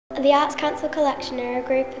The Arts Council collection are a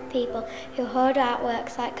group of people who hold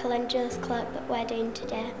artworks like Calendula's cloak that we're doing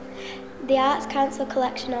today. The Arts Council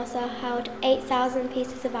collection also held 8,000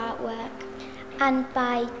 pieces of artwork and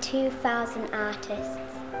by 2,000 artists.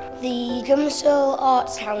 The Gomersal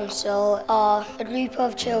Arts Council are a group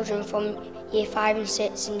of children from Year 5 and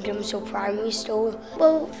 6 in Gomersal Primary School.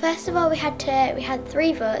 Well, first of all we had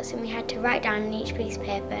 3 votes and we had to write down on each piece of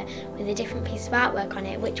paper with a different piece of artwork on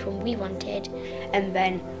it which one we wanted. And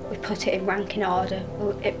then we put it in ranking order.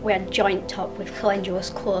 We had joint top with Calendula's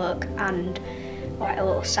cloak and like a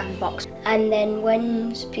little sandbox. And then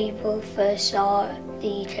when people first saw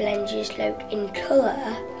the Calendula's cloak in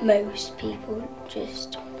colour, most people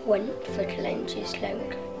just went for Calendula's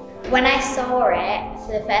cloak. When I saw it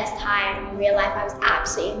for the first time in real life, I was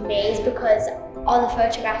absolutely amazed because all the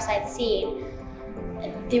photographs I'd seen,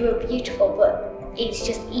 they were beautiful, but it's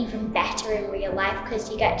just even better in real life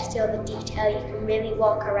because you get to see all the detail, you can really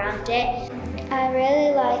walk around it. I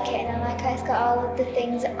really like it and I like how it's got all of the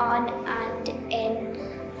things on and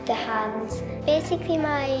in the hands. Basically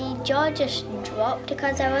my jaw just dropped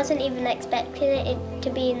because I wasn't even expecting it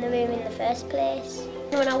to be in the room in the first place.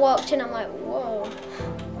 When I walked in, I'm like, whoa.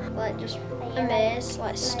 Like just amazed,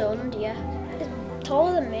 like stunned, yeah. It's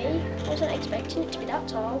taller than me. I wasn't expecting it to be that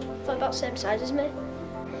tall. I thought about the same size as me.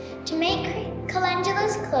 To make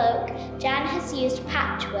Calendula's cloak, Jann has used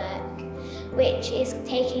patchwork, which is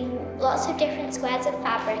taking lots of different squares of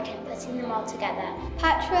fabric and putting them all together.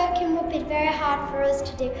 Patchworking would be very hard for us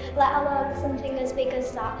to do, let alone something as big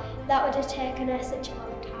as that. That would have taken us such a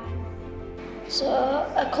long time. So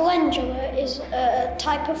a calendula is a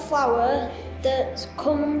type of flower that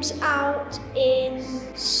comes out in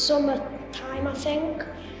summertime, I think.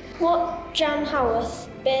 What Jann Haworth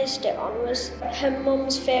based it on was her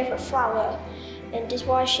mum's favourite flower, and is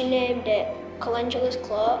why she named it Calendula's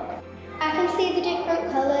cloak. I can see the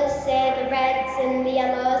different colours, say the reds and the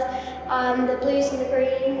yellows, the blues and the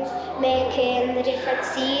greens, making the different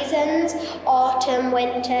seasons, autumn,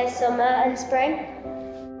 winter, summer and spring.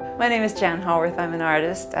 My name is Jann Haworth. I'm an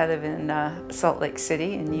artist. I live in Salt Lake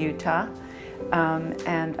City in Utah.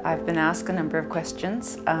 And I've been asked a number of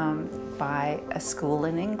questions by a school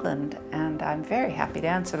in England, and I'm very happy to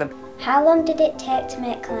answer them. How long did it take to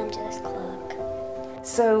make Calendula's cloak?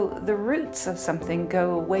 So the roots of something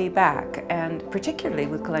go way back, and particularly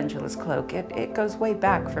with Calendula's cloak, it goes way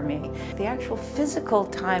back for me. The actual physical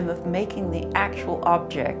time of making the actual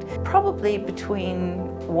object, probably between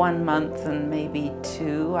 1 month and maybe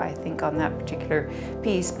 2, I think, on that particular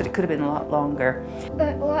piece, but it could have been a lot longer.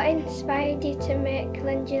 But what inspired you to make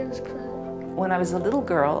Calendula's cloak? When I was a little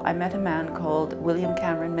girl, I met a man called William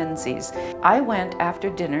Cameron Menzies. I went after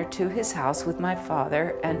dinner to his house with my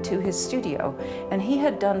father and to his studio, and he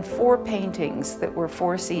had done 4 paintings that were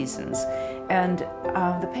 4 seasons. And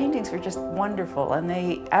the paintings were just wonderful, and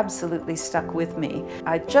they absolutely stuck with me.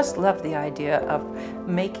 I just loved the idea of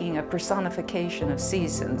making a personification of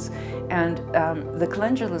seasons, and the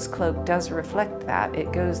Calendula's cloak does reflect that.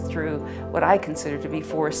 It goes through what I consider to be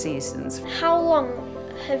 4 seasons. How long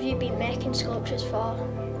have you been making sculptures for?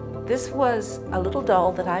 This was a little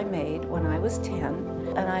doll that I made when I was 10,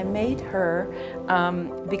 and I made her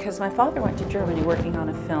because my father went to Germany working on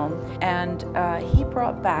a film, and he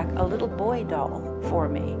brought back a little boy doll for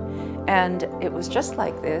me. And it was just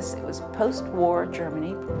like this. It was post-war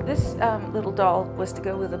Germany. This little doll was to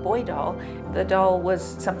go with a boy doll. The doll was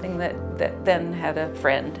something that then had a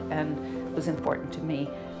friend and was important to me.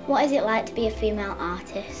 What is it like to be a female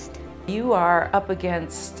artist? You are up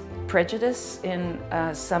against prejudice in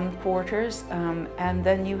some quarters, and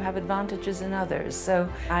then you have advantages in others. So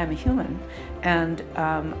I am a human, and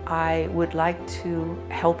I would like to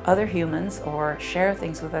help other humans or share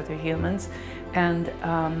things with other humans, and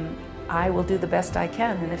I will do the best I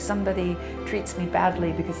can. And if somebody treats me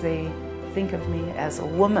badly because they think of me as a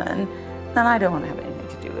woman, then I don't want to have anything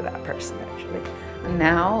to do with that person, actually. And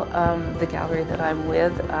now, the gallery that I'm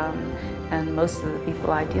with, and most of the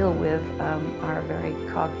people I deal with are very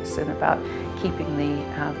cognizant about keeping the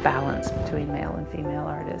balance between male and female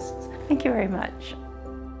artists. Thank you very much.